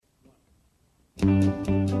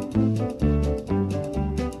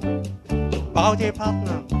Body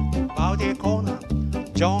partner, body corner.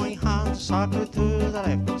 Join hands, circle to the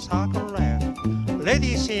left, circle left.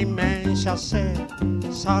 Ladies in men chasse,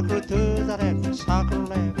 circle to the left, circle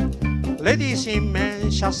left. Ladies in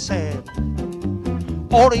men chasse.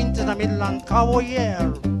 All into the middle and cowboy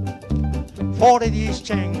yell. For ladies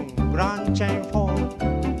chain, grand chain four.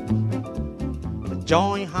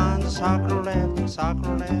 Join hands, circle left,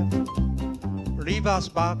 circle left. Reverse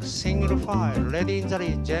back, single file, ready in the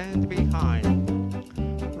lead, gent behind.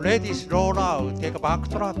 Ladies roll out, take a back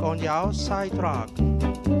track on the outside track.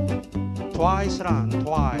 Twice run,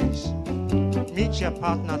 twice. Meet your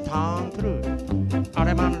partner, turn through.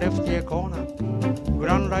 Aleman left the corner.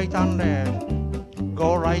 Grand right and left.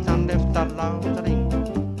 Go right and left around the ring.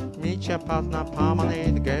 Meet your partner,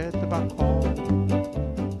 permanent, get back home.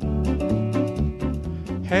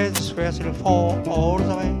 Head square through four all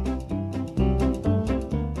the way.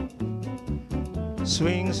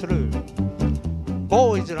 Swing through.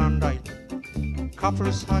 Boys run right.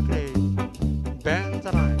 Couples circle. Bend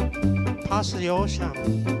the line. Pass the ocean.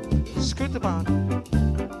 Scoot back.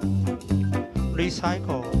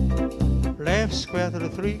 Recycle. Left square through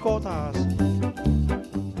three quarters.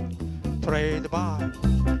 Trade by.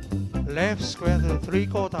 Left square through three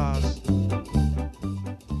quarters.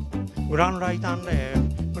 Run right and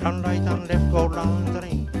left. Run right and left. Go round the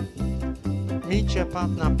ring. Meet your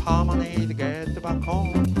partner, permanent, get back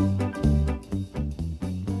home.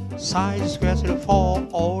 Side square through four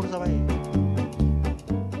all the way.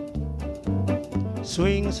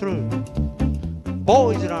 Swing through.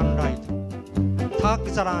 Boys run right. Tuck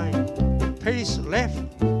the line. Face left.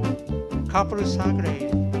 Couple circle.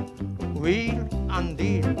 Wheel and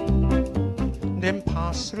deal. Then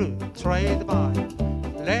pass through. Trade by.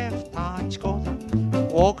 Left touch quarter.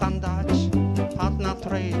 Walk and touch. Partner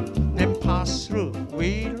trade. Then pass through.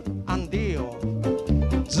 Wheel and deal.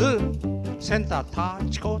 Z. Center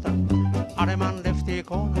touch quarter. Aleman lefty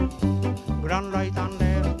corner. Grand right and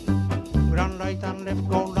left. Grand right and left.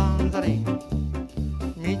 Go round the ring.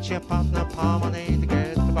 Meet your partner, permanent,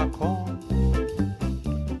 get back home.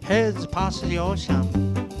 Heads past the ocean.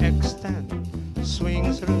 Extend.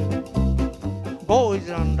 Swing through. Boys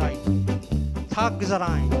run right. Tug the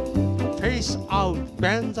line. Face out.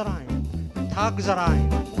 Bend the line. Tug the line.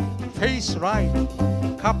 Face right.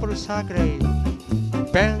 Couple circle.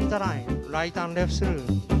 Bend the line. Right and left through.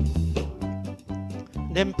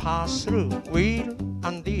 Then pass through. Wheel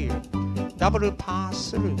and deal. Double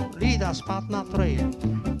pass through. Leaders partner trade.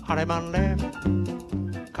 Aleman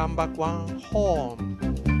left. Come back one home.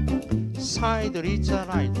 Side reach the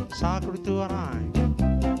right. Circle to a line.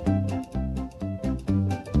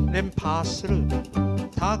 Then pass through.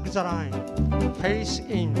 Tug the line. Face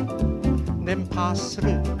in. Then pass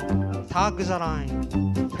through. Tug the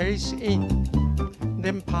line. Face in.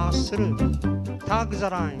 Then pass through. Tug the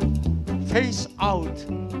line. Face out.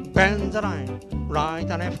 Bend the line. Right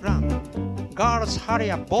and left run. Girls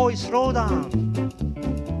hurry up. Boys slow down.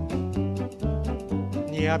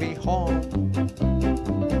 Nearby home.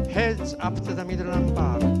 Heads up to the middle and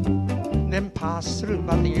back. Then pass through,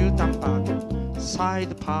 but you turn back.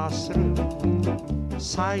 Side pass through.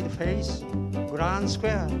 Side face. Grand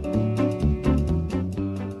square.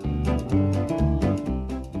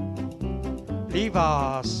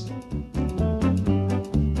 Reverse.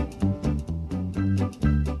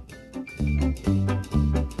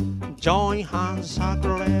 Join hands,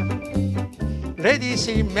 circle left. Ladies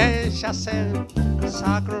in men chasse,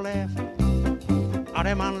 circle left.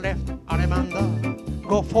 Aleman left, Aleman down.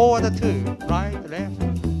 Go forward two, right,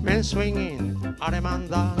 left. Men swing in, Aleman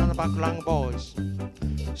down and back long boys.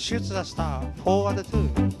 Shoot the star, forward two.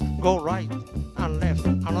 Go right and left,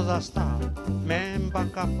 another star. Men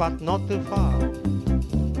back up but not too far.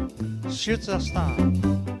 Shoot the star,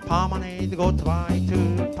 permanent, go try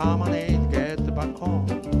to permanent, get back home.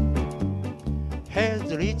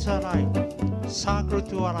 Heads reach the right, circle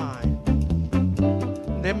to a line.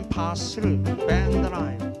 Then pass through, bend the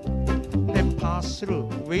line. Then pass through,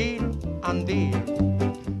 wheel and deal.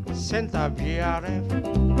 Center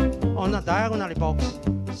VRF on a diagonal box.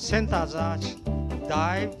 Center arch,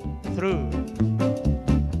 dive through.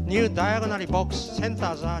 New diagonal box,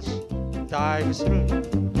 center arch, dive through.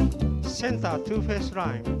 Center two-face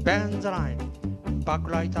line, bend the line. Back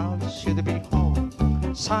right out, should be home.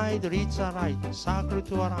 Side reach the right, circle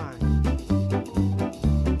to a line.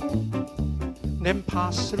 Then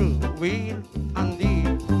pass through, wheel and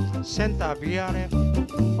deal. Center VRF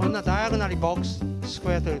on a diagonal box,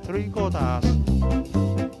 square to three quarters.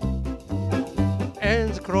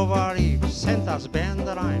 Ends clover leaf, centers bend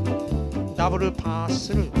the line. Double pass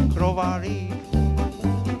through, clover leaf.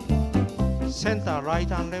 Center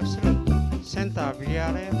right and left through. center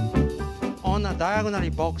via left, on a diagonally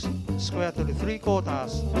box, square to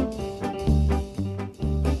 3/4,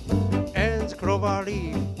 ends clover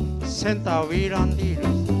leaf, center wheel and deal,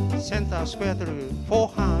 center square to 4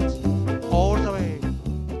 hands, all the way,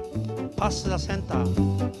 past the center,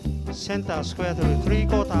 center square to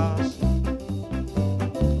 3/4,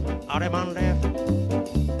 Aleman left,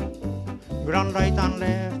 grand right and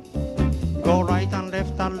left, go right and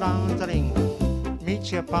left and round the ring,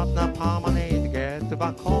 meet your partner permanent, get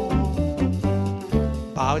back home,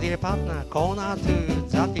 bow your partner, corner to,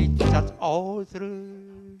 that's all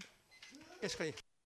through. Yes,